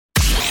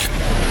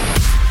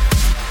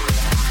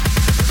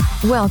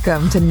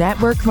Welcome to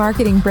Network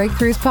Marketing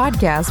Breakthroughs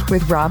Podcast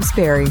with Rob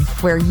Sperry,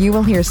 where you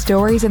will hear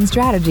stories and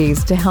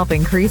strategies to help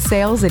increase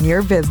sales in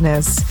your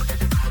business.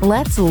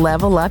 Let's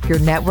level up your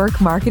network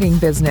marketing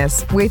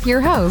business with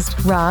your host,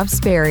 Rob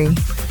Sperry.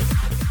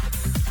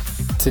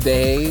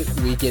 Today,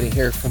 we get to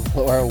hear from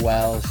Laura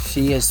Wells.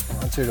 She has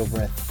sponsored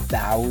over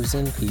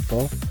 1,000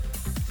 people.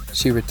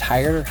 She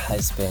retired her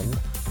husband.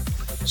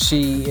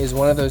 She is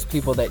one of those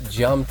people that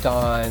jumped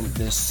on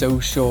the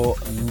social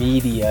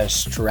media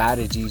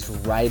strategies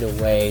right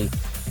away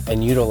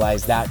and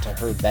utilized that to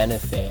her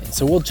benefit. And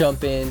so we'll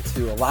jump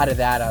into a lot of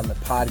that on the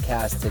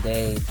podcast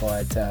today.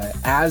 But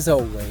as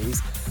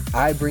always,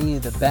 I bring you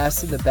the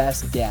best of the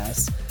best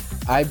guests.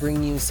 I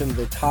bring you some of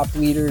the top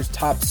leaders,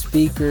 top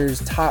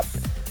speakers, top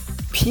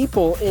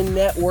people in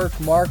network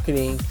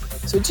marketing.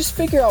 So just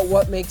figure out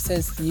what makes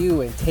sense to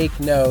you and take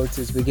notes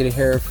as we get to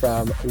hear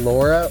from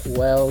Laura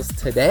Wells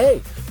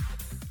today.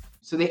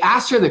 So they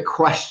asked her the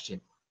question.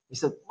 They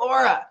said,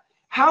 Laura,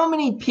 how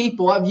many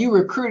people have you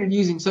recruited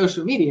using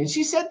social media? And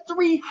she said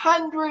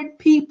 300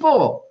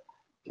 people.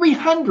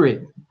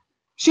 300.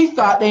 She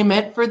thought they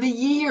meant for the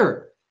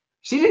year.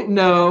 She didn't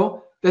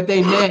know that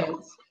they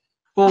meant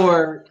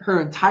for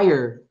her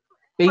entire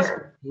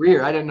Facebook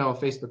career. I didn't know if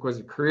Facebook was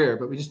a career,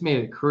 but we just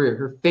made it a career.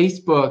 Her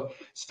Facebook,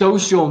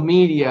 social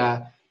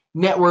media,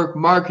 network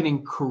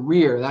marketing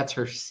career. That's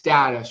her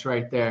status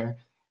right there.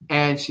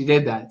 And she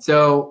did that.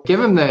 So give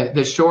them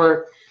the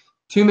short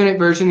 2-minute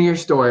version of your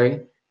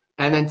story,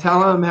 and then tell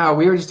them how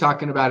we were just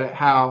talking about it,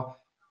 how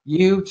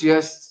you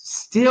just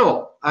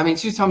still,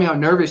 she was telling me how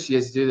nervous she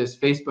is to do this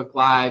Facebook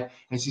Live,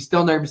 and she's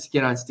still nervous to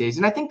get on stage.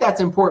 And I think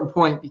that's an important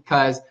point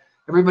because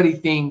everybody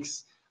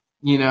thinks,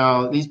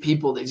 these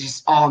people, they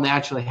just all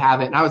naturally have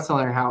it. And I was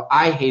telling her how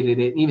I hated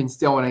it. And even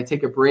still, when I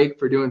take a break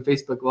for doing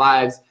Facebook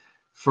Lives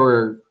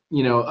for,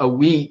 a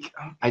week,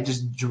 I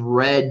just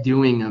dread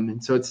doing them.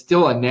 And so it's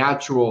still a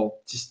natural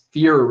just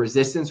fear or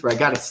resistance where I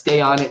got to stay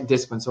on it and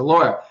discipline. So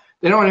Laura,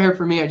 they don't want to hear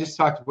from me. I just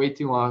talked way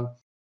too long.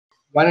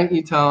 Why don't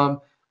you tell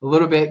them a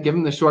little bit, give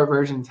them the short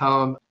version,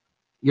 tell them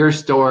your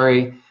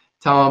story,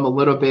 tell them a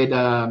little bit.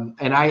 And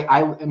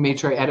I made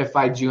sure I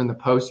edified you in the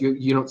post.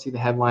 You don't see the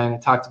headline. I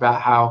talked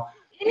about how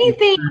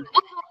anything.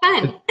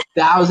 How fun.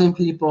 1,000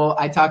 people.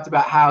 I talked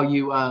about how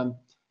you,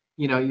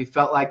 you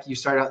felt like you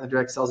started out in the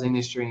direct sales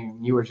industry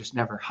and you were just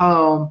never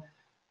home,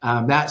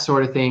 that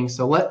sort of thing.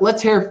 So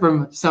let's hear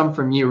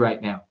from you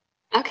right now.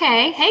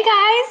 Okay. Hey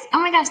guys.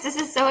 Oh my gosh, this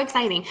is so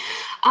exciting.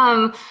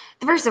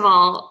 First of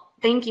all,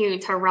 thank you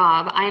to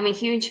Rob. I'm a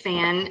huge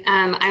fan.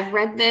 I've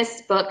read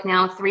this book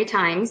now 3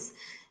 times,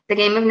 The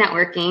Game of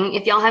Networking.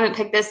 If y'all haven't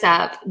picked this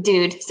up,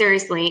 dude,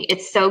 seriously,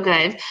 it's so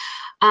good.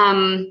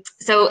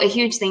 So a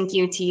huge thank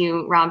you to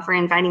you, Rob, for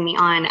inviting me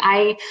on.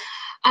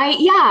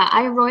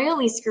 I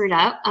royally screwed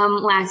up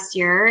last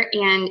year,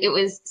 and it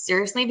was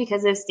seriously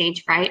because of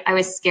stage fright. I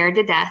was scared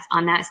to death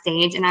on that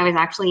stage, and I was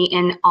actually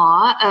in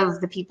awe of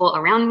the people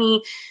around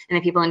me and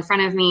the people in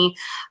front of me.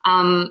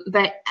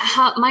 But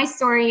my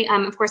story,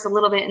 of course, a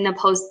little bit in the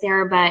post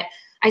there, but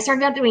I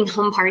started out doing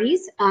home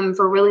parties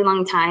for a really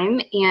long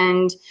time.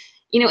 And,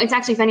 it's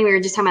actually funny, we were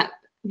just talking about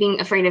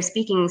being afraid of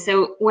speaking.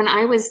 So when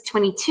I was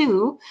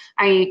 22,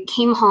 I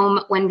came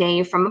home one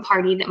day from a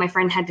party that my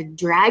friend had to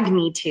drag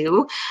me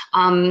to,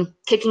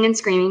 kicking and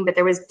screaming, but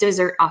there was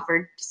dessert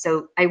offered.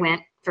 So I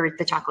went for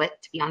the chocolate,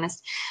 to be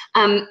honest.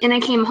 And I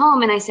came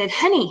home and I said,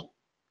 honey,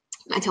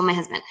 I told my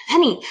husband,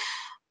 honey,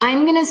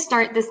 I'm going to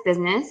start this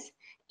business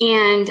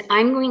and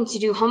I'm going to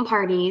do home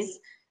parties,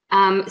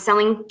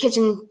 selling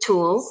kitchen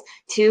tools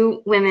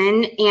to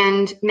women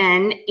and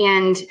men.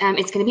 And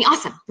it's going to be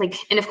awesome.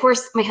 And of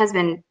course, my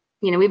husband,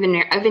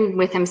 I've been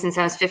with him since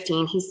I was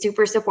 15. He's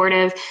super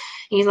supportive.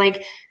 He's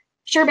like,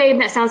 sure, babe,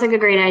 that sounds like a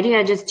great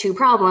idea. Just 2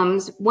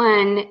 problems.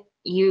 1,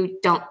 you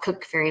don't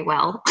cook very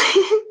well,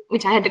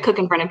 which I had to cook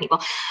in front of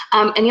people.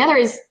 And the other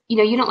is,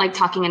 you don't like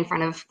talking in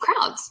front of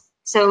crowds.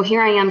 So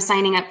here I am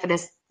signing up for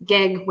this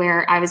gig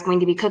where I was going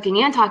to be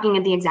cooking and talking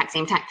at the exact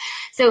same time.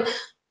 So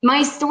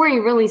my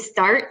story really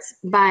starts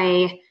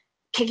by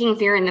kicking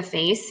fear in the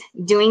face,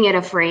 doing it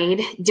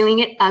afraid, doing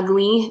it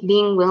ugly,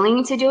 being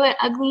willing to do it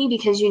ugly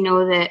because you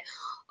know that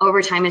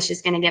over time it's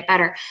just going to get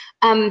better.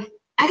 I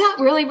got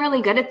really,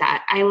 really good at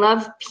that. I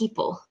love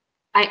people.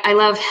 I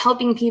love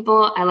helping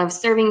people. I love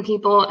serving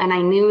people. And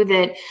I knew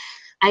that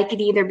I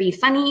could either be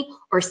funny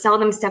or sell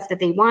them stuff that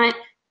they want,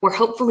 or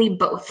hopefully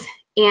both.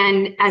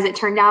 And as it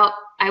turned out,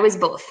 I was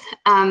both.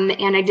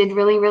 And I did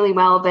really, really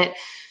well, but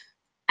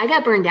I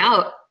got burned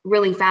out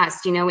really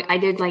fast. I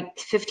did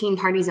 15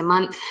 parties a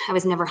month. I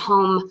was never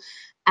home.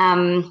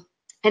 And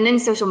then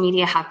social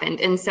media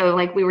happened. And so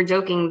we were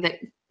joking that,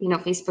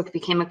 Facebook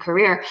became a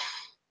career.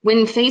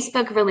 When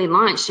Facebook really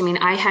launched,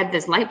 I had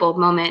this light bulb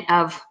moment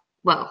of,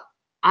 whoa,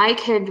 I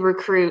could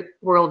recruit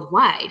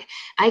worldwide.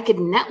 I could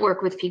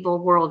network with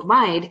people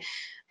worldwide.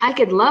 I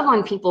could love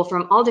on people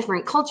from all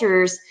different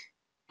cultures,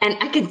 and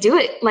I could do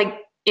it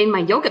in my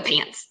yoga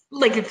pants.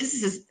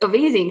 This is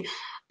amazing.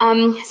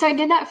 So I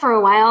did that for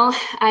a while.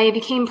 I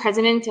became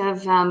president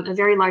of a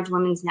very large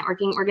women's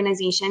networking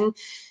organization,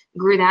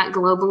 grew that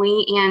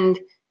globally. And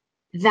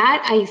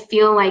that I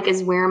feel like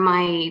is where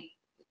my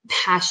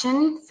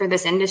passion for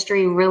this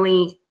industry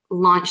really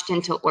launched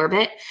into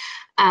orbit.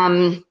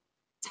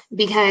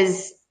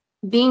 Because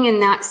being in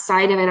that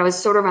side of it, I was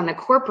sort of on the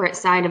corporate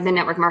side of the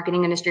network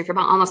marketing industry for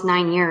about almost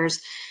 9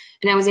 years.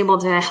 And I was able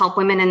to help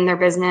women in their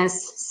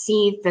business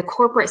see the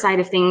corporate side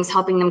of things,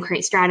 helping them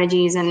create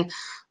strategies and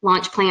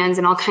launch plans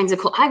and all kinds of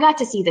cool. I got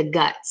to see the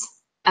guts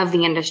of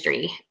the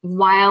industry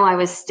while I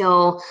was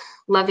still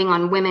loving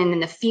on women in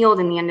the field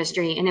in the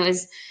industry. And it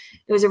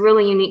was a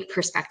really unique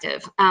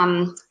perspective.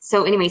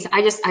 So anyways,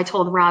 I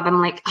told Rob, I'm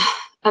like,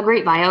 a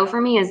great bio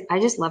for me is I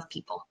just love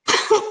people.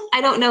 I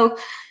don't know.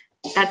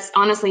 That's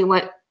honestly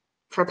what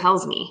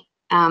propels me.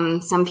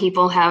 Some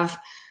people have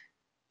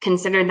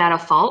considered that a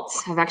fault.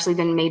 I've actually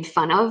been made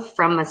fun of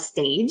from a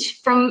stage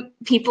from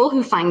people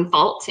who find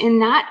fault in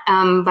that.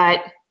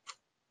 But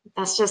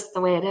that's just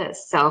the way it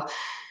is. So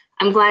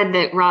I'm glad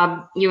that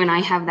Rob, you and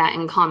I have that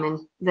in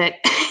common, that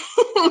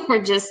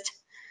we just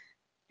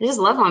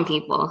love on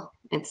people.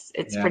 It's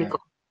pretty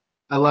cool.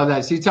 I love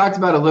that. So you talked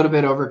about a little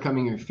bit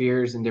overcoming your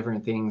fears and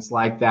different things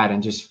like that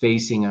and just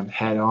facing them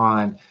head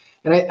on.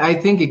 And I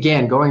think,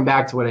 again, going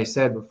back to what I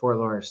said before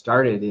Laura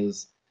started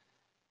is,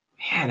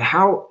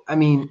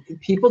 man,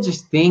 people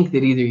just think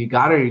that either you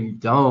got it or you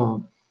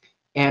don't.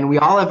 And we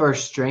all have our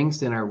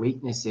strengths and our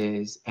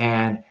weaknesses,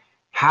 and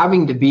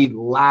having to be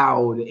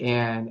loud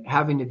and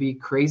having to be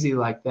crazy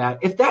like that.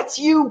 If that's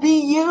you,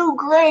 be you,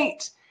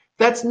 great. If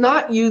that's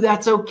not you,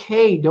 that's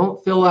okay.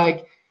 Don't feel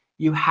like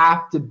you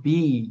have to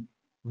be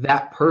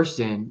that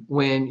person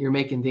when you're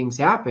making things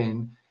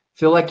happen.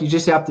 Feel like you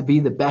just have to be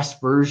the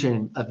best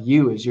version of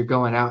you as you're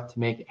going out to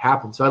make it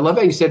happen. So I love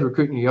how you said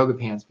recruiting your yoga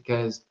pants,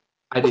 because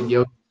I did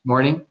yoga this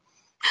morning.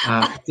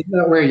 I did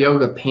not wear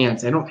yoga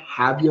pants. I don't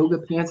have yoga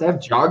pants. I have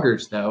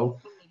joggers though.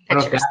 I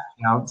don't know if that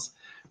counts.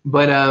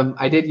 But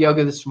I did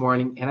yoga this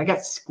morning, and I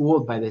got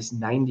schooled by this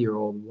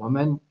 90-year-old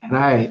woman, and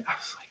I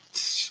was like,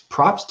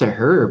 props to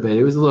her, but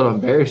it was a little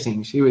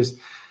embarrassing. She was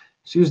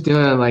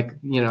doing like,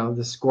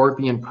 the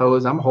scorpion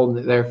pose. I'm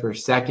holding it there for a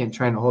second,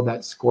 trying to hold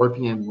that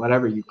scorpion,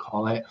 whatever you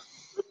call it.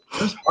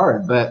 It was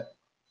hard, but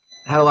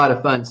I had a lot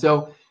of fun.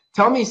 So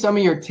tell me some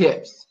of your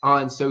tips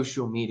on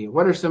social media.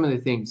 What are some of the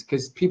things?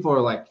 Because people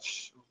are like,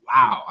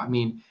 wow.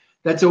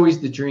 That's always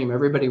the dream.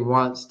 Everybody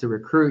wants to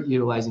recruit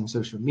utilizing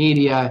social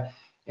media.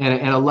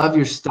 And I love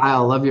your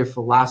style, love your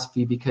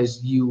philosophy,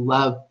 because you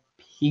love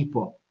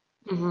people.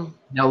 Mm-hmm.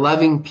 Now,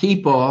 loving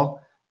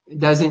people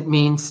doesn't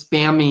mean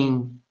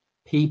spamming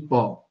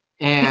people.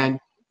 And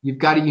you've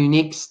got a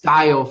unique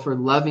style for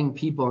loving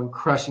people and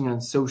crushing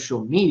on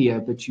social media,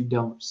 but you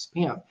don't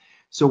spam.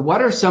 So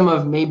what are some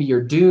of maybe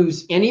your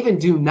do's and even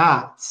do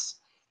nots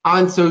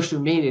on social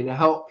media to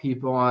help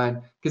people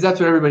on? Because that's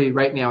what everybody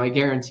right now, I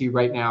guarantee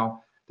right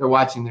now, they're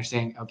watching, they're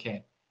saying,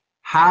 okay,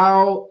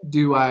 how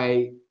do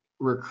I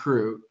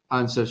recruit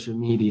on social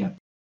media?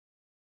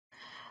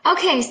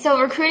 Okay, so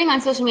recruiting on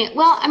social media.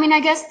 Well, I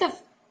guess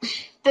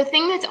the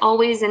thing that's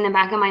always in the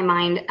back of my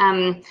mind,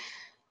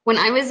 when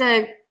I was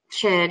a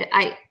kid,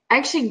 I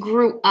actually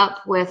grew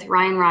up with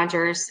Ryan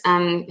Rogers,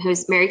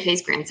 who's Mary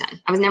Kay's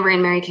grandson. I was never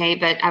in Mary Kay,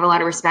 but I have a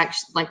lot of respect,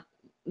 like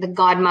the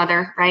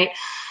godmother, right?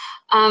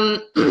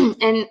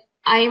 And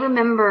I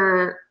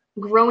remember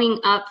growing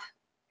up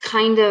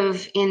kind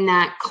of in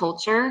that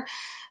culture.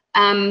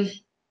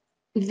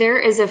 There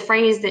is a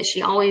phrase that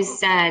she always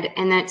said,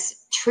 and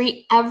that's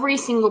treat every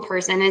single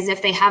person as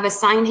if they have a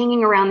sign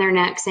hanging around their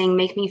neck saying,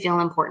 make me feel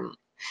important.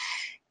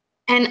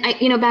 And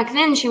back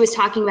then she was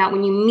talking about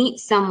when you meet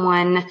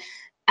someone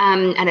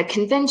at a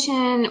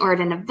convention or at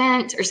an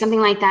event or something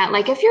like that,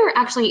 like if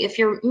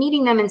you're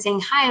meeting them and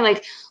saying hi,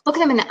 like look at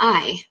them in the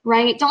eye,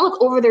 right? Don't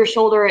look over their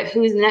shoulder at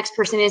who the next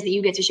person is that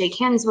you get to shake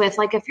hands with.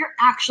 Like if you're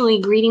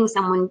actually greeting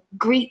someone,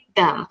 greet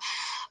them.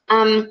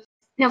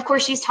 Now, of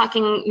course, she's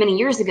talking many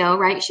years ago,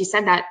 right? She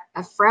said that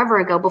forever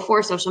ago,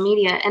 before social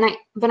media.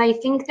 But I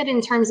think that in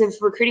terms of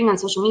recruiting on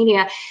social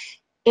media,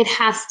 it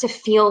has to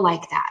feel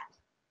like that.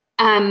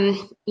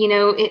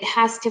 It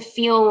has to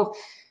feel,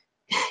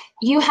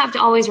 you have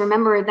to always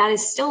remember that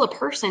is still a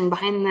person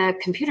behind the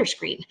computer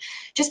screen.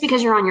 Just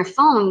because you're on your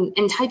phone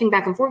and typing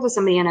back and forth with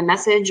somebody in a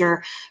message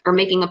or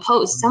making a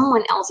post,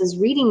 someone else is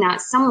reading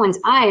that, someone's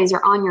eyes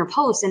are on your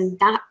post, and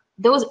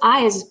those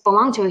eyes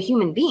belong to a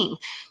human being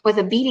with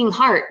a beating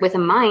heart, with a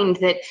mind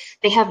that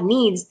they have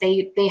needs,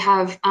 they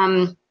have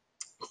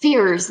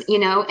fears,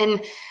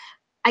 and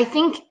I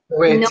think.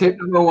 Tip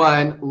number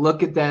one,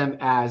 look at them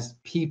as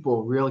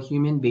people, real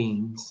human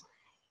beings,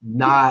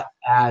 not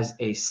as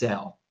a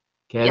cell.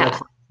 Okay, yeah.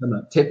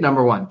 That's tip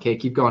number one. Okay,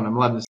 keep going. I'm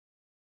loving this.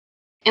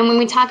 And when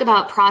we talk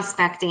about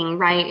prospecting,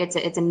 right, it's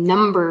a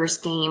numbers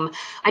game.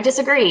 I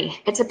disagree.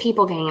 It's a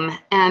people game,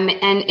 and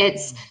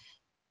it's.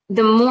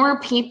 The more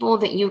people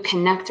that you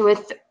connect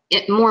with,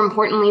 more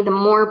importantly, the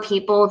more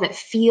people that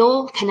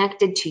feel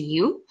connected to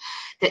you,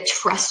 that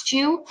trust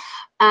you,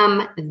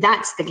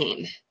 that's the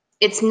game.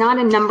 It's not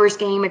a numbers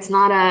game. It's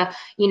not a,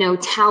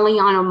 tally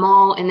on a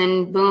mall and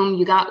then boom,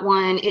 you got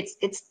one. It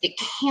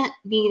can't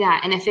be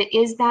that. And if it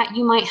is that,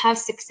 you might have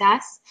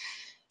success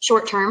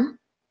short term,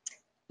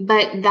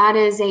 but that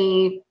is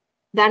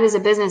a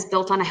business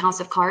built on a house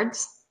of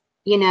cards,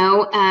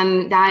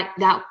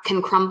 that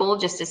can crumble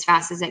just as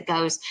fast as it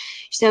goes.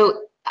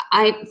 So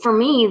for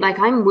me, like,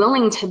 I'm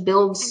willing to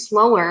build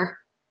slower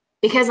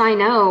because I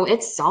know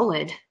it's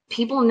solid.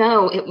 People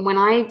know it. When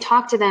I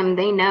talk to them,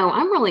 they know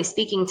I'm really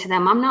speaking to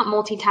them. I'm not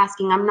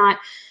multitasking. I'm not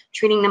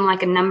treating them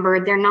like a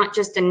number. They're not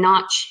just a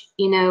notch,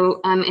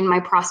 in my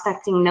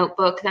prospecting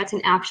notebook. That's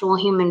an actual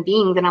human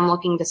being that I'm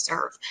looking to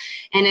serve.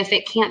 And if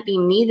it can't be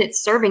me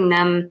that's serving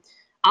them,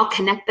 I'll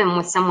connect them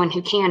with someone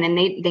who can, and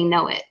they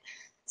know it.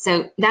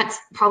 So that's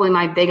probably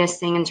my biggest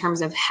thing in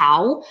terms of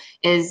how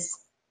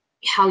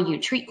you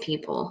treat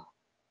people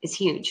is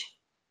huge.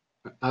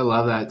 I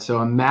love that. So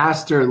a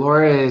master,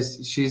 Laura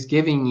she's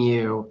giving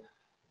you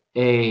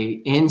a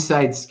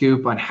inside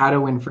scoop on how to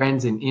win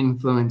friends and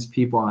influence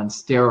people on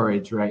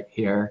steroids right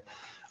here.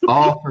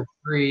 All for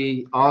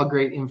free, all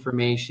great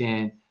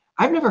information.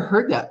 I've never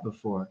heard that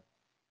before.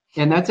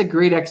 And that's a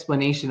great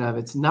explanation of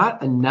it's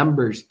not a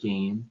numbers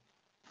game,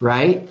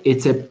 right?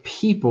 It's a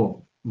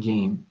people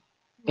game.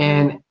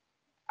 And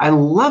I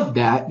love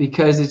that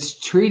because it's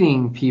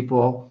treating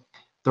people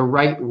the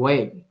right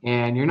way.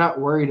 And you're not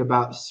worried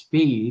about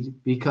speed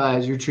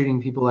because you're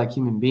treating people like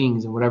human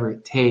beings and whatever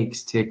it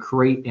takes to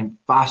create and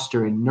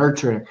foster and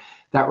nurture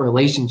that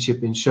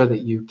relationship and show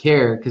that you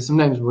care. Because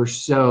sometimes we're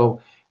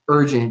so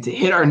urgent to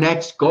hit our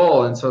next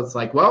goal. And so it's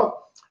like,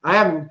 well,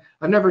 I've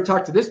never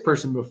talked to this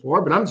person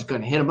before, but I'm just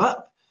going to hit them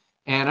up.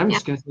 And I'm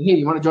just going to say, hey,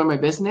 you want to join my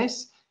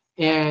business?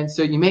 And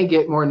so you may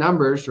get more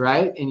numbers,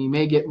 right? And you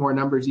may get more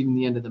numbers even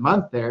the end of the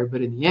month there.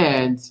 But in the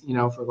end,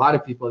 for a lot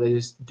of people, they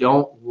just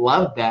don't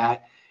love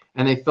that.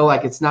 And they feel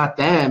like it's not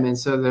them. And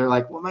so they're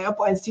like, well, my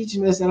upline's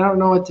teaching this and I don't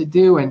know what to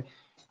do. And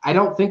I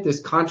don't think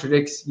this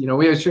contradicts, we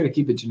always try to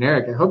keep it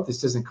generic. I hope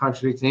this doesn't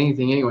contradict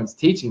anything anyone's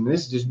teaching.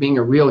 This is just being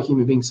a real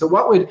human being. So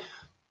what would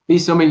be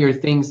some of your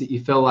things that you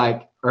feel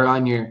like are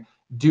on your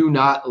do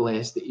not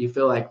list that you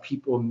feel like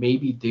people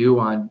maybe do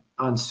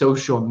on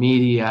social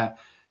media?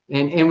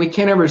 And we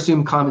can't ever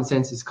assume common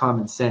sense is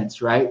common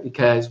sense, right?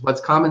 Because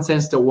what's common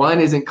sense to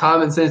one isn't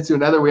common sense to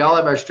another. We all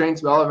have our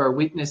strengths, we all have our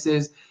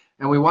weaknesses,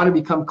 and we want to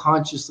become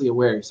consciously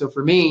aware. So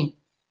for me,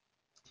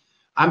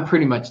 I'm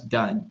pretty much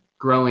done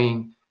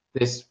growing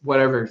this,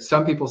 whatever.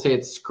 Some people say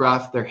it's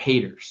scruff. They're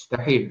haters.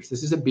 They're haters.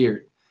 This is a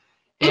beard.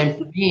 And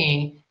for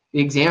me, the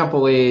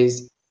example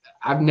is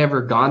I've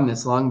never gone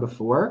this long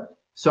before,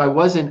 so I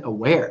wasn't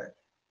aware.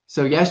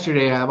 So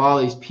yesterday I have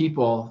all these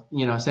people,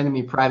 sending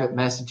me private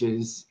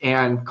messages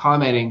and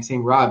commenting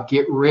saying, Rob,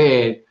 get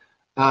rid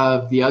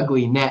of the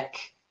ugly neck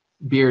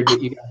beard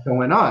that you got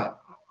going on.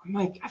 I'm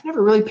like, I've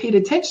never really paid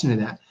attention to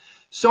that.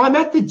 So I'm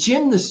at the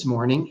gym this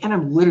morning and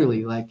I'm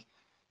literally like,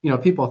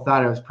 people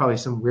thought I was probably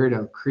some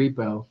weirdo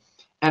creepo.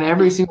 And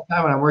every single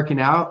time when I'm working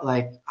out,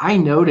 like I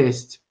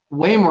noticed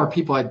way more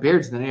people had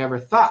beards than I ever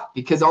thought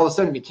because all of a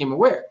sudden I became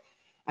aware.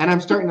 And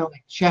I'm starting to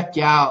like check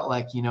out,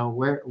 like,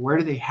 where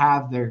do they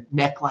have their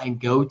neckline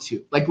go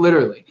to? Like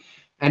literally.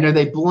 And are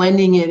they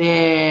blending it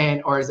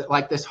in, or is it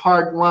like this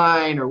hard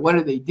line, or what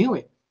are they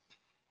doing?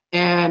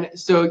 And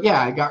so,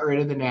 I got rid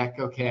of the neck.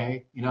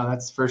 Okay.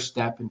 That's the first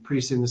step. And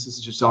pretty soon this is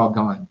just all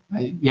gone.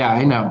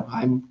 I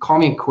know. Call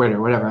me a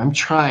quitter, whatever. I'm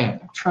trying.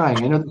 I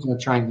know there's no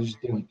trying, there's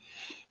just doing.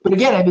 But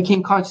again, I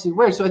became consciously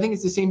aware. So I think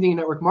it's the same thing in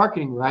network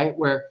marketing, right?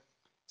 Where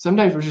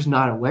sometimes we're just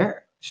not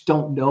aware, just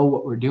don't know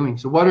what we're doing.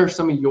 So what are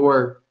some of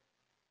your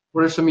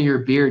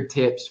beard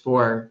tips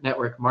for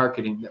network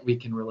marketing that we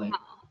can relate?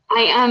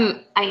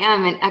 I am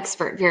an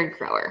expert beard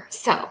grower,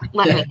 so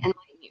let me enlighten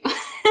you.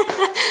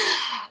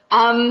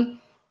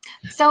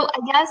 So I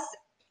guess,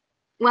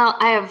 well,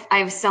 I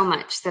have so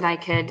much that I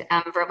could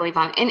verbally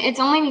vomit, and it's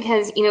only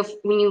because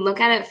when you look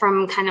at it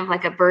from kind of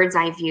like a bird's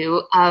eye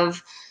view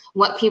of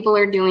what people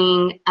are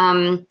doing,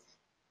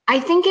 I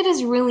think it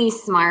is really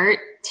smart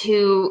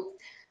to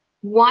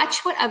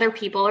watch what other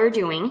people are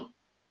doing.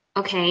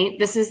 Okay,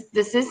 this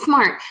is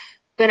smart,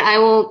 but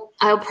I'll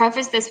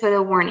preface this with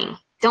a warning.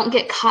 Don't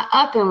get caught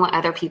up in what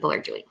other people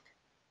are doing.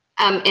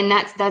 And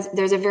that's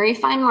there's a very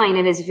fine line.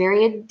 It is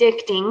very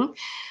addicting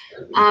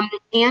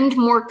and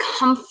more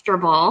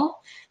comfortable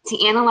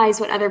to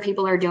analyze what other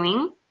people are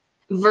doing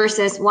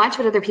versus watch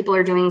what other people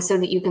are doing so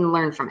that you can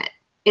learn from it.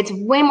 It's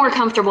way more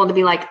comfortable to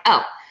be like,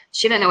 oh,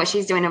 she doesn't know what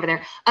she's doing over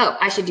there. Oh,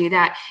 I should do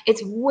that.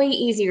 It's way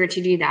easier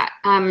to do that.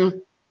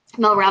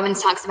 Mel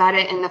Robbins talks about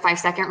it in the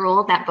 5-second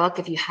rule, that book.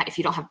 If you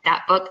don't have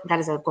that book, that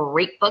is a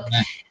great book.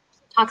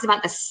 It talks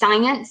about the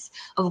science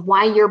of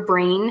why your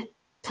brain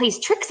plays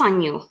tricks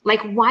on you, like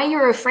why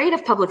you're afraid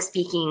of public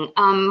speaking,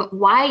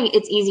 why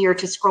it's easier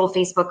to scroll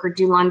Facebook or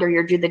do laundry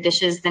or do the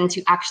dishes than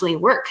to actually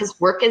work, because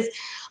work is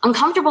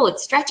uncomfortable.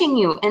 It's stretching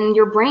you, and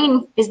your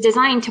brain is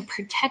designed to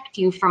protect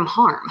you from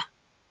harm,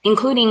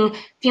 including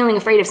feeling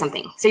afraid of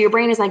something. So your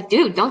brain is like,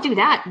 dude, don't do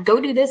that. Go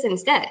do this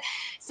instead.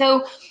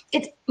 So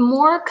it's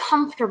more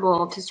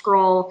comfortable to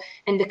scroll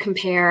and to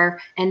compare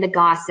and to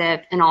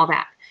gossip and all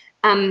that.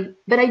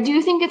 But I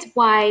do think it's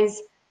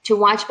wise to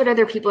watch what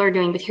other people are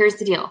doing. But here's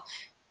the deal.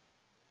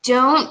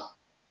 Don't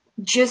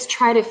just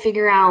try to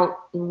figure out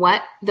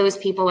what those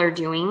people are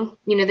doing.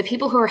 You know, the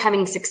people who are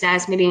having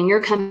success, maybe in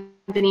your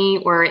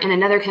company or in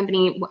another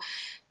company,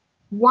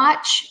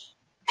 watch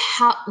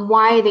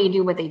why they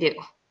do what they do.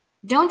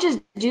 Don't just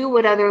do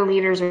what other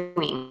leaders are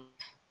doing.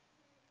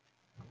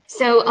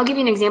 So I'll give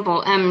you an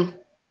example.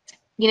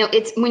 You know,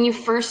 it's when you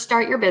first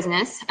start your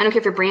business, I don't care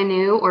if you're brand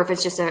new or if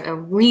it's just a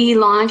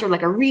relaunch or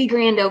like a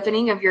re-grand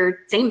opening of your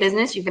same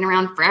business. You've been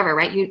around forever,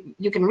 right?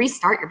 You can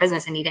restart your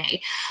business any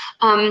day.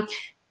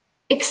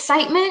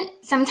 Excitement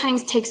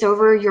sometimes takes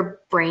over your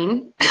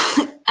brain.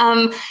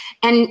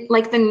 And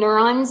like the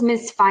neurons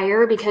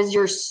misfire because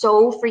you're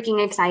so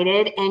freaking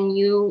excited and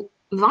you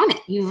vomit.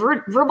 You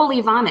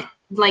verbally vomit.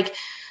 Like,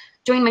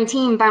 join my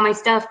team, buy my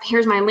stuff.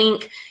 Here's my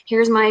link.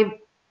 Here's my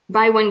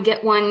buy one,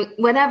 get one,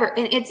 whatever.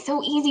 And it's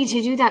so easy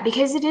to do that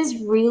because it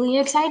is really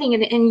exciting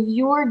and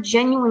you're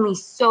genuinely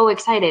so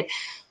excited.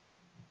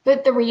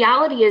 But the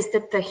reality is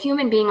that the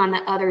human being on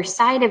the other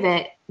side of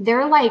it,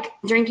 they're like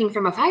drinking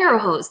from a fire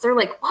hose. They're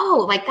like,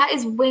 whoa, like that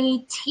is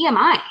way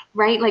TMI,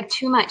 right? Like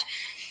too much.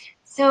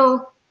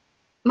 So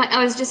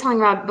I was just telling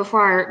Rob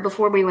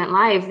before we went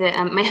live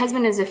that my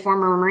husband is a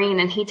former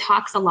Marine and he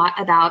talks a lot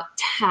about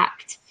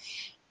tact.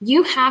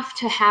 You have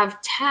to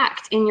have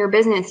tact in your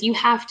business. You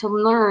have to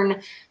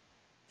learn,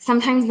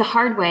 sometimes the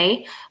hard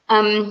way,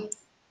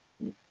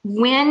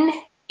 when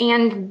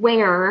and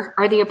where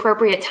are the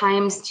appropriate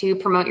times to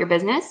promote your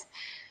business.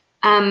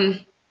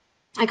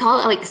 I call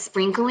it like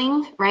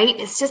sprinkling, right?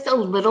 It's just a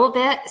little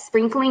bit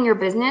sprinkling your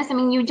business. I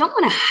mean, you don't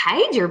want to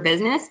hide your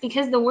business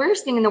because the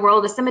worst thing in the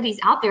world is somebody's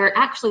out there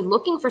actually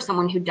looking for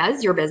someone who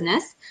does your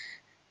business.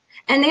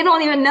 And they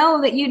don't even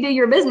know that you do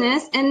your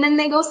business. And then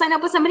they go sign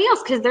up with somebody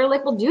else because they're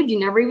like, well, dude, you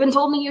never even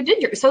told me you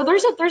did your. So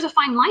there's a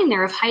fine line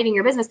there of hiding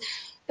your business,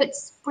 but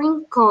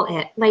sprinkle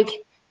it. Like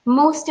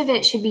most of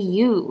it should be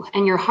you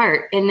and your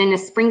heart. And then a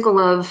sprinkle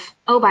of,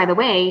 oh, by the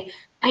way,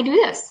 I do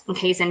this in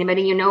case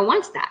anybody you know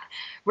wants that.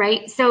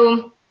 Right.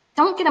 So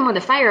don't get them with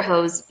a fire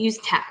hose, use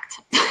tact.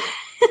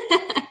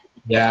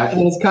 Yeah.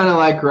 And it's kind of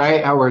like,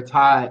 right, how we're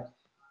taught,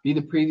 be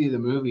the preview of the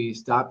movie,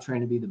 stop trying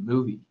to be the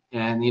movie.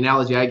 And the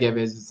analogy I give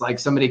is it's like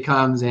somebody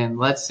comes and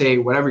let's say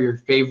whatever your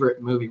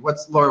favorite movie,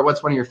 Laura,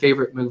 what's one of your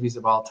favorite movies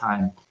of all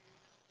time?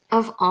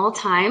 Of all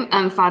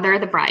time, Father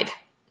of the Bride.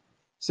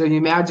 So you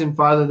imagine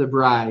Father of the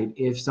Bride,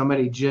 if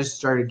somebody just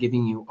started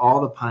giving you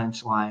all the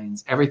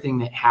punchlines, everything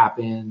that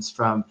happens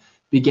from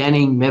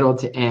beginning, middle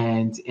to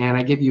end, and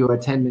I give you a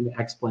 10-minute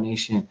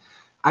explanation.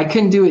 I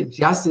couldn't do it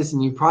justice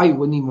and you probably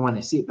wouldn't even want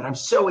to see it, but I'm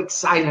so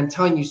excited. I'm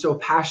telling you so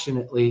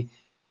passionately.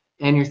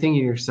 And you're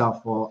thinking to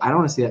yourself, well, I don't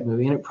want to see that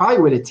movie. And it probably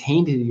would have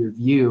tainted your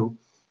view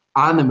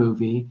on the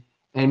movie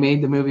and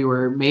made the movie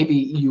where maybe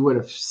you would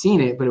have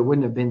seen it, but it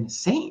wouldn't have been the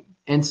same.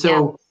 And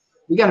so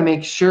we got to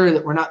make sure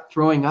that we're not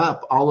throwing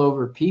up all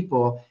over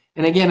people.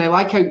 And again, I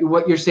like how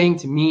what you're saying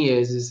to me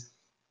is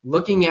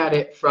looking at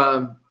it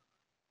from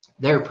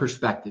their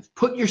perspective.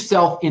 Put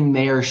yourself in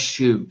their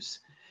shoes.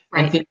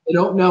 Right. And think they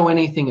don't know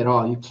anything at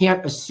all. You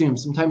can't assume.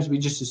 Sometimes we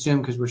just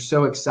assume because we're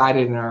so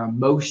excited and our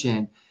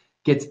emotion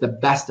gets the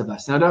best of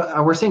us.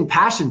 Now, we're saying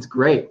passion's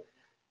great.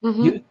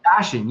 Mm-hmm. Use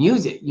passion.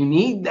 Use it. You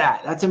need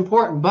that. That's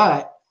important.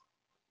 But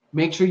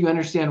make sure you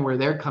understand where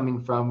they're coming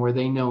from, where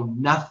they know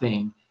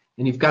nothing.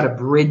 And you've got to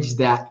bridge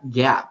that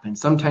gap. And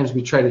sometimes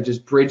we try to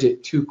just bridge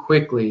it too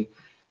quickly,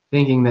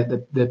 thinking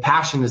that the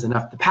passion is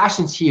enough. The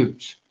passion's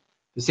huge.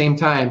 At the same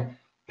time,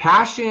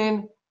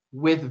 passion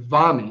with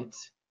vomit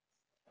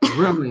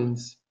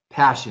ruins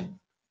passion.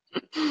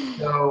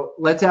 So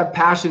let's have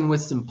passion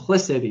with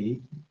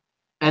simplicity,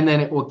 and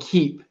then it will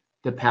keep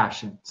the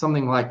passion.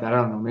 Something like that. I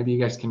don't know. Maybe you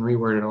guys can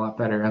reword it a lot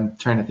better. I'm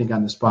trying to think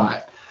on the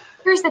spot.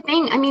 Here's the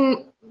thing. I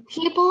mean,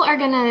 people are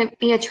going to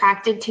be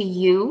attracted to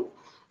you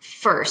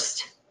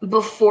first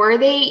before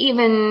they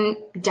even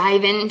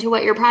dive into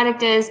what your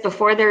product is,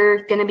 before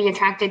they're going to be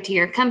attracted to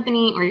your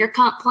company or your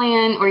comp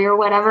plan or your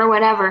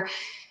whatever.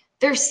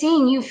 They're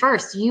seeing you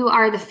first. You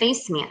are the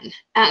face man.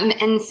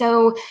 And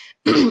so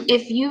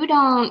if you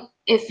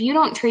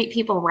don't treat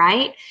people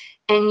right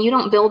and you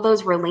don't build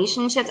those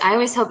relationships, I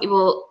always tell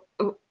people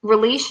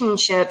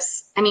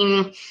relationships, I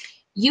mean,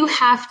 you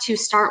have to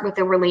start with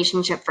a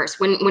relationship first.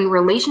 When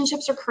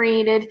relationships are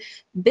created,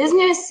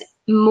 business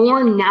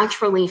more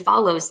naturally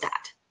follows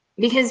that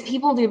because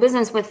people do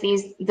business with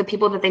the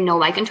people that they know,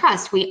 like, and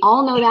trust. We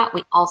all know that.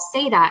 We all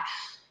say that.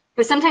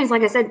 But sometimes,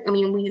 like I said, I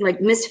mean, we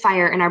like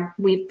misfire and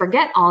we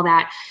forget all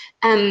that.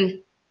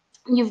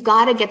 You've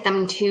got to get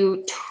them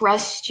to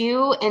trust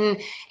you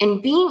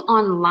and being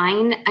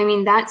online. I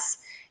mean, that's,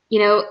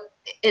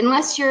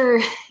 unless you're,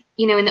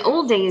 in the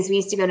old days, we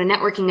used to go to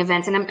networking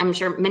events, and I'm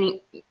sure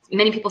many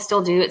people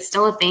still do. It's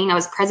still a thing. I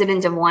was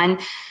president of one.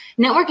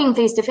 Networking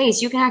face to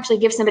face, you can actually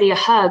give somebody a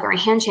hug or a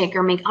handshake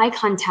or make eye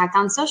contact.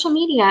 On social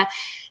media,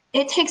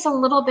 it takes a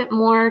little bit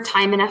more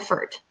time and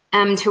effort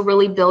to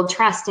really build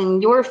trust.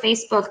 And your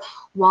Facebook,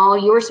 while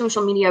your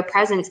social media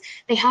presence,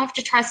 they have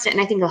to trust it.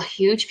 And I think a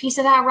huge piece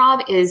of that,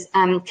 Rob, is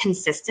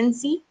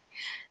consistency.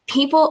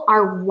 People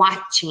are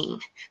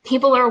watching.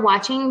 People are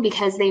watching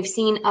because they've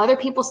seen other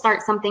people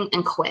start something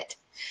and quit.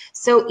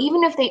 So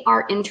even if they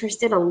are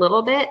interested a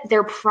little bit,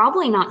 they're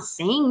probably not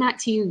saying that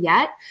to you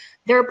yet.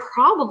 They're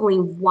probably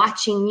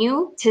watching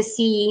you to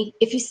see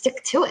if you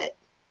stick to it.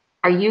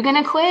 Are you going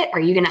to quit? Are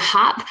you going to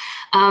hop?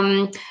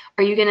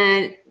 Are you going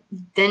to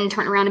then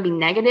turn around and be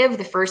negative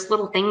the first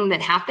little thing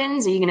that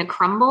happens? Are you going to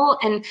crumble?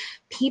 And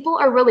people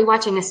are really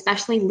watching,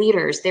 especially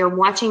leaders. They're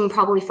watching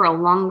probably for a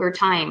longer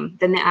time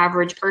than the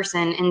average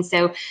person. And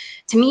so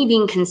to me,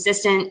 being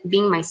consistent,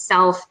 being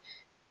myself,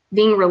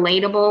 being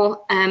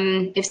relatable,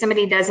 if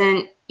somebody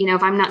doesn't,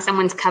 if I'm not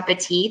someone's cup of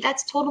tea,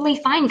 that's totally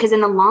fine, because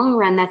in the long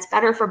run, that's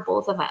better for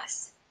both of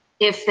us.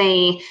 If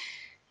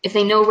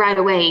they know right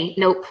away,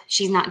 nope,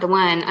 she's not the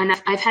one.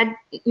 And I've had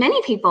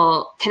many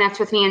people connect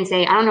with me and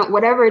say, I don't know,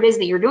 whatever it is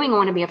that you're doing, I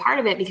want to be a part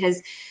of it,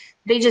 because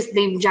they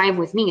jive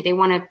with me. They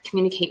want to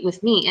communicate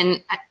with me.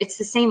 And it's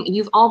the same.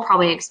 You've all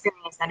probably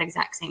experienced that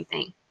exact same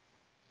thing.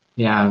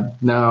 Yeah,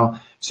 no.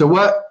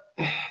 So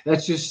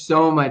that's just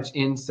so much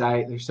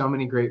insight. There's so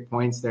many great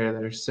points there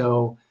that are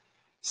so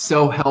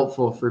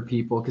helpful for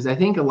people. Because I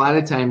think a lot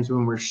of times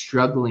when we're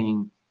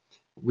struggling,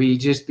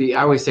 I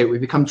always say we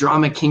become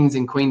drama kings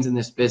and queens in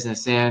this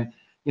business. And,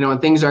 when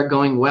things aren't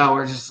going well,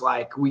 we're just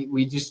like,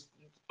 we just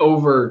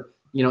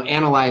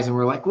analyze, and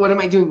we're like, what am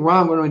I doing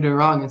wrong? What am I doing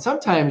wrong? And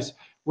sometimes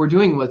we're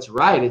doing what's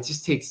right. It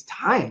just takes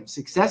time.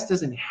 Success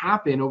doesn't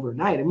happen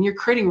overnight. I mean, you're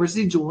creating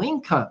residual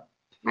income.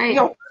 Right.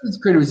 It's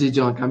create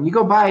residual income. You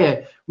go buy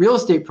a real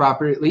estate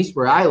property, at least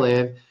where I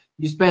live,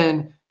 you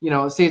spend,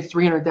 say it's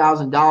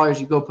 $300,000,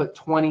 you go put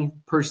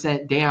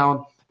 20%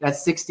 down,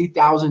 that's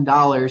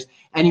 $60,000.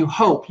 And you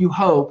hope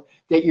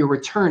that your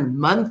return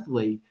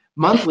monthly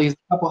is a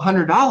couple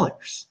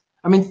 $100.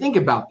 I mean, think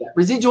about that.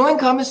 Residual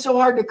income is so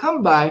hard to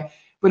come by,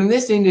 but in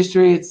this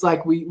industry, it's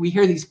like we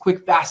hear these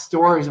quick, fast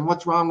stories and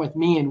what's wrong with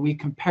me, and we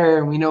compare,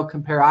 and we know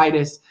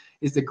comparitis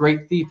is the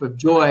great thief of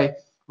joy,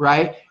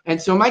 right?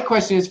 And so my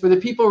question is for the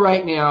people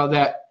right now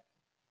that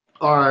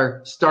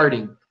are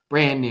starting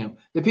brand new,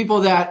 the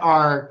people that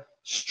are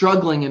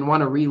struggling and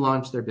want to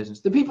relaunch their business,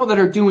 the people that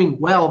are doing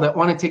well that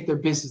want to take their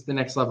business to the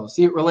next level.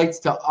 See, it relates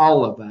to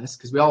all of us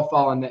because we all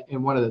fall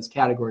in one of those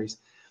categories.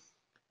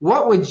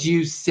 What would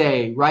you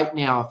say right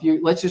now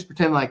if let's just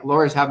pretend like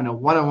Laura's having a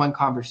one-on-one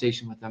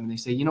conversation with them, and they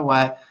say, you know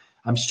what,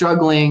 I'm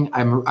struggling,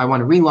 I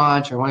want to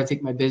relaunch, I want to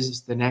take my business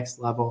to the next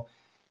level.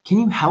 Can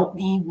you help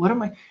me?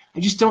 I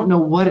just don't know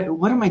what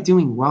am I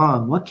doing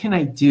wrong? What can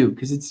I do?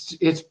 Because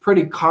it's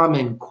pretty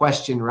common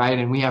question, right?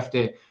 And we have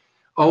to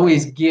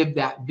always give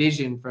that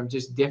vision from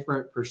just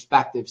different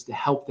perspectives to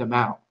help them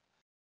out.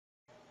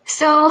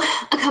 So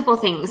a couple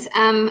things.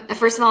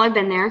 First of all, I've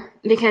been there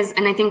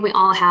and I think we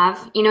all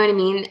have, you know what I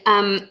mean?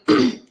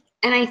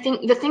 And I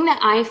think the thing that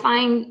I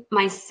find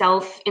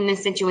myself in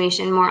this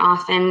situation more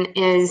often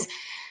is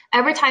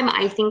every time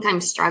I think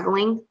I'm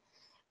struggling,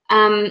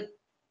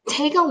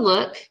 take a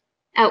look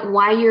at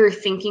why you're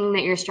thinking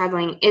that you're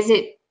struggling. Is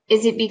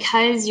it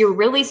because you're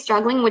really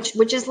struggling,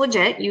 which is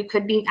legit, you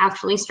could be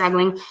actually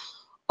struggling,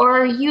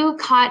 or are you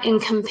caught in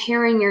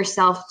comparing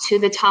yourself to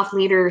the top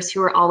leaders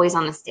who are always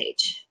on the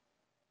stage?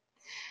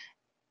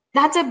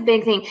 That's a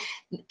big thing,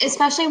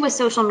 especially with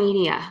social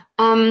media.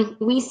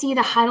 We see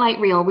the highlight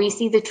reel, we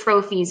see the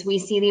trophies, we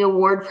see the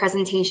award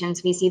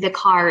presentations, we see the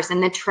cars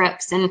and the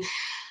trips. And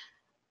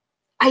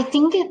I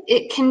think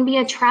it can be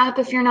a trap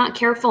if you're not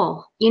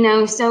careful,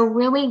 so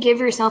really give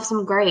yourself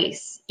some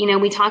grace.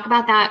 We talk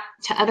about that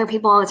to other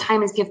people all the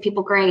time, is give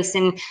people grace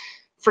and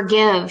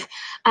forgive.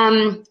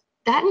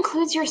 That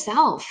includes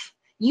yourself.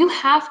 You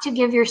have to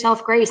give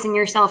yourself grace and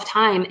yourself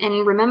time.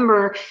 And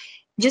remember,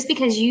 just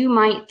because you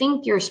might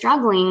think you're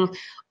struggling,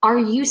 are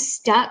you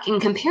stuck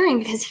in comparing?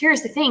 Because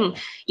here's the thing,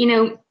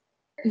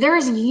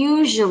 there's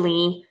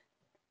usually,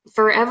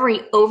 for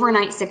every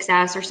overnight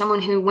success or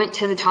someone who went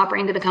to the top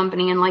rank of the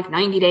company in like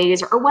 90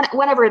 days or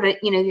whatever that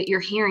you're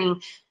hearing,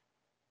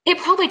 it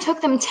probably took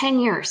them 10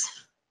 years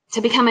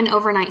to become an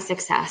overnight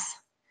success.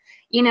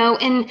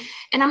 And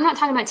I'm not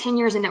talking about 10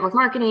 years in network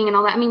marketing and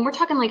all that. I mean, we're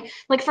talking like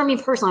for me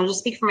personally, I'll just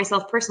speak for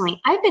myself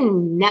personally. I've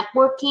been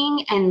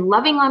networking and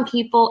loving on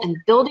people and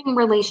building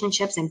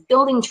relationships and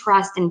building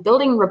trust and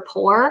building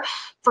rapport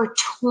for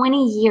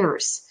 20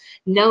 years.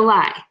 No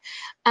lie.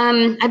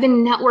 I've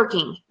been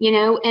networking,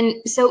 and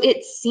so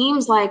it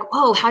seems like,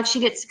 whoa, how'd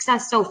she get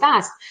success so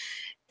fast?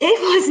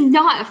 It was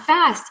not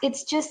fast.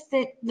 It's just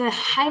that the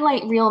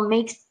highlight reel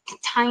makes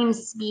time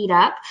speed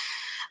up.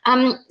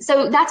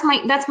 So that's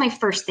my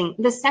first thing.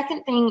 The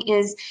second thing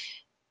is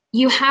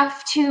you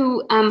have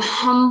to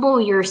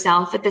humble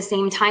yourself at the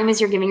same time as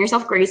you're giving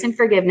yourself grace and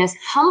forgiveness.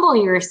 Humble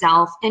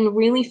yourself and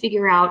really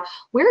figure out,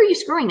 where are you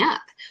screwing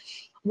up?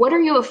 What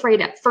are you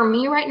afraid of? For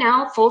me right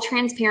now, full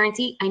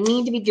transparency, I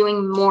need to be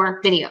doing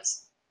more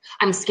videos.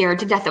 I'm scared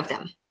to death of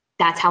them.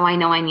 That's how I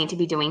know I need to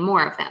be doing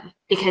more of them,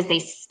 because they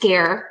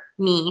scare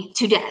me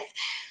to death.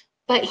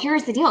 But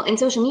here's the deal. In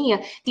social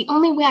media, the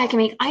only way I can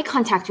make eye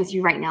contact with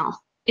you right now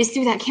is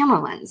through that camera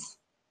lens.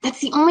 That's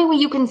the only way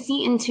you can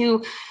see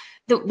into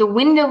the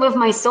window of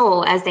my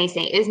soul, as they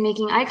say, is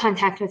making eye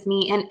contact with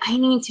me. And I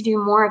need to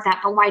do more of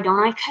that. But why don't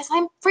I? Because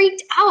I'm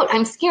freaked out.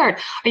 I'm scared.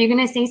 Are you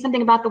going to say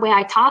something about the way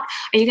I talk?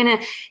 Are you going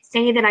to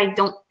say that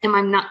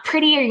I'm not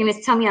pretty? Are you going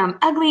to tell me I'm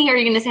ugly? Are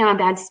you going to say I'm a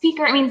bad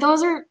speaker? I mean,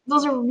 those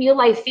are real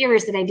life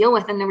fears that I deal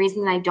with, and the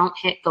reason that I don't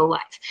hit go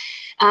live.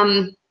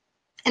 And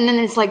then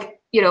it's like,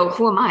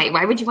 who am I?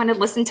 Why would you want to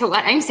listen to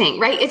what I'm saying,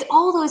 right? It's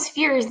all those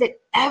fears that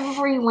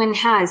everyone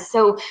has.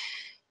 So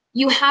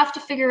you have to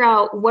figure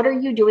out, what are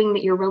you doing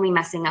that you're really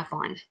messing up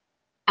on?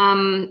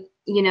 And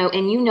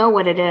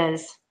what it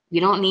is. You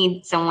don't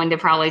need someone to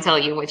probably tell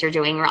you what you're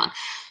doing wrong.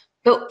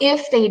 But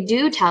if they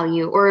do tell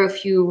you, or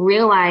if you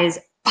realize,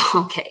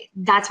 okay,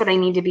 that's what I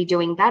need to be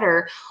doing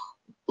better,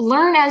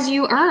 learn as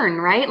you earn,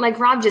 right? Like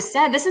Rob just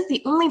said, this is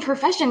the only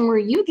profession where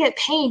you get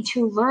paid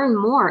to learn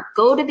more.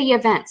 Go to the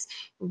events,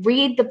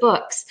 read the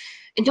books,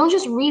 and don't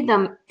just read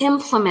them,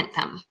 implement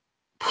them.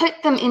 Put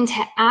them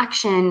into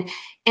action,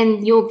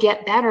 and you'll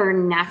get better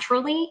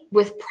naturally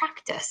with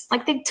practice.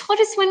 Like they taught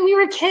us when we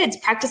were kids,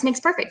 practice makes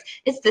perfect.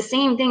 It's the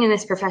same thing in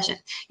this profession.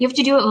 You have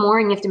to do it more,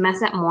 and you have to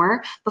mess up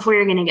more before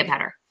you're going to get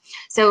better.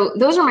 So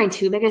those are my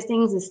two biggest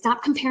things: is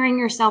stop comparing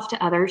yourself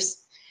to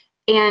others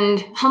and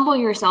humble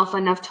yourself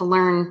enough to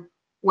learn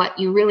what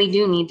you really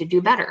do need to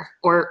do better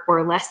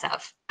or less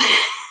of.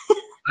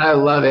 I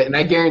love it. And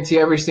I guarantee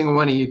every single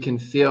one of you can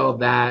feel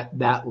that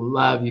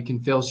love. You can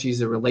feel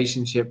she's a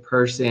relationship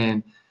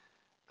person.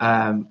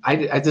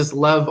 I just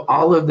love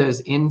all of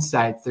those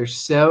insights. They're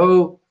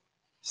so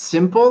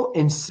simple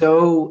and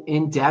so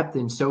in-depth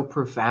and so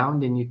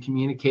profound, and you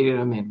communicated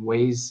them in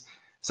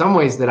some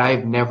ways that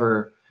I've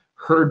never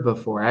heard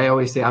before. I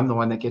always say I'm the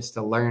one that gets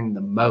to learn the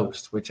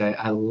most, which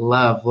I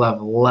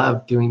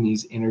love doing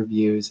these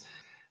interviews.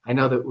 I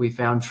know that we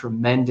found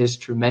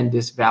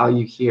tremendous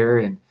value here,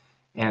 and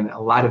a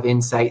lot of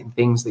insight and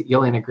things that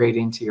you'll integrate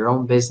into your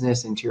own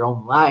business, into your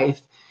own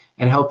life,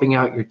 and helping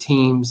out your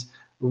teams.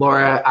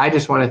 Laura, I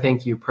just want to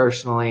thank you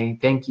personally.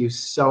 Thank you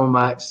so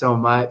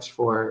much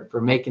for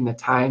making the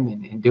time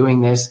and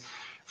doing this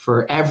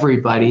for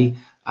everybody,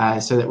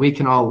 so that we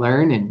can all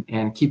learn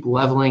and keep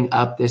leveling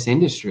up this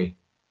industry.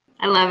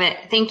 I love it.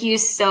 Thank you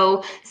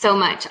so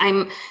much.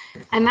 I'm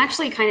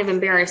actually kind of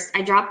embarrassed.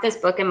 I dropped this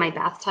book in my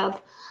bathtub.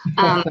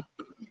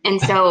 And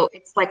so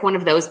it's like one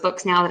of those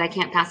books now that I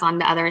can't pass on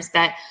to others.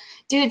 But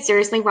dude,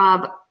 seriously,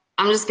 Rob,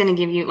 I'm just going to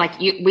give you,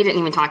 we didn't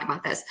even talk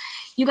about this.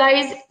 You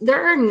guys,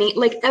 there are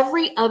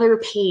every other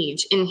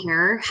page in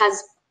here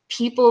has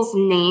people's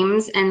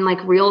names and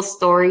real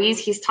stories.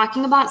 He's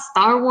talking about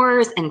Star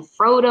Wars and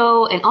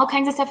Frodo and all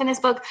kinds of stuff in this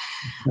book.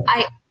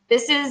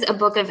 This is a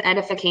book of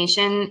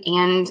edification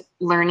and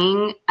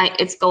learning.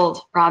 It's gold,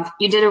 Rob.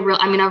 You did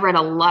I've read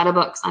a lot of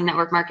books on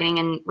network marketing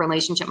and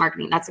relationship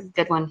marketing. That's a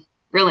good one.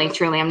 Really,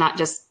 truly. I'm not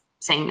just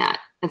saying that.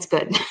 That's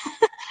good.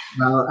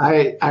 Well,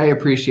 I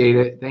appreciate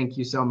it. Thank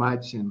you so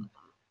much. And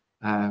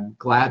I'm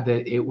glad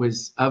that it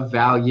was of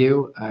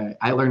value.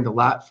 I learned a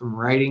lot from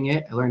writing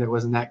it. I learned I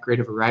wasn't that great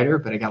of a writer,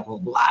 but I got a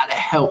lot of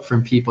help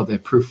from people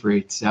that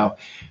proofread. So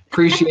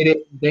appreciate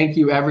it. Thank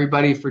you,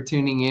 everybody, for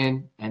tuning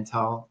in.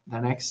 Until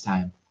the next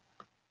time.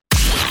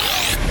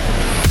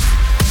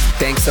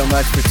 Thanks so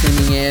much for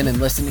tuning in and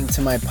listening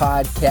to my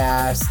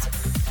podcast.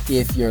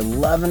 If you're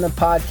loving the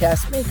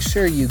podcast, make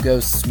sure you go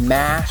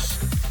smash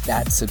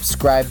that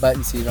subscribe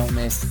button so you don't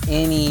miss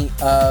any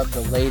of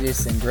the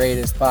latest and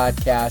greatest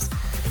podcasts.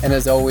 And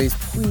as always,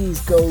 please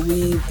go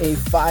leave a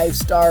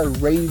 5-star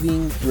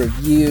raving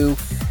review.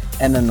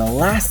 And then the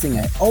last thing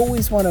I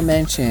always want to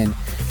mention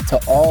to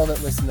all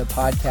that listen to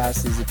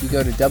podcasts is if you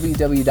go to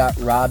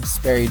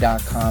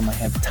www.robsperry.com, I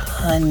have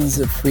tons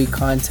of free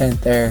content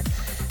there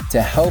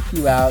to help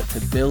you out to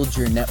build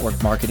your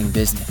network marketing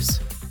business.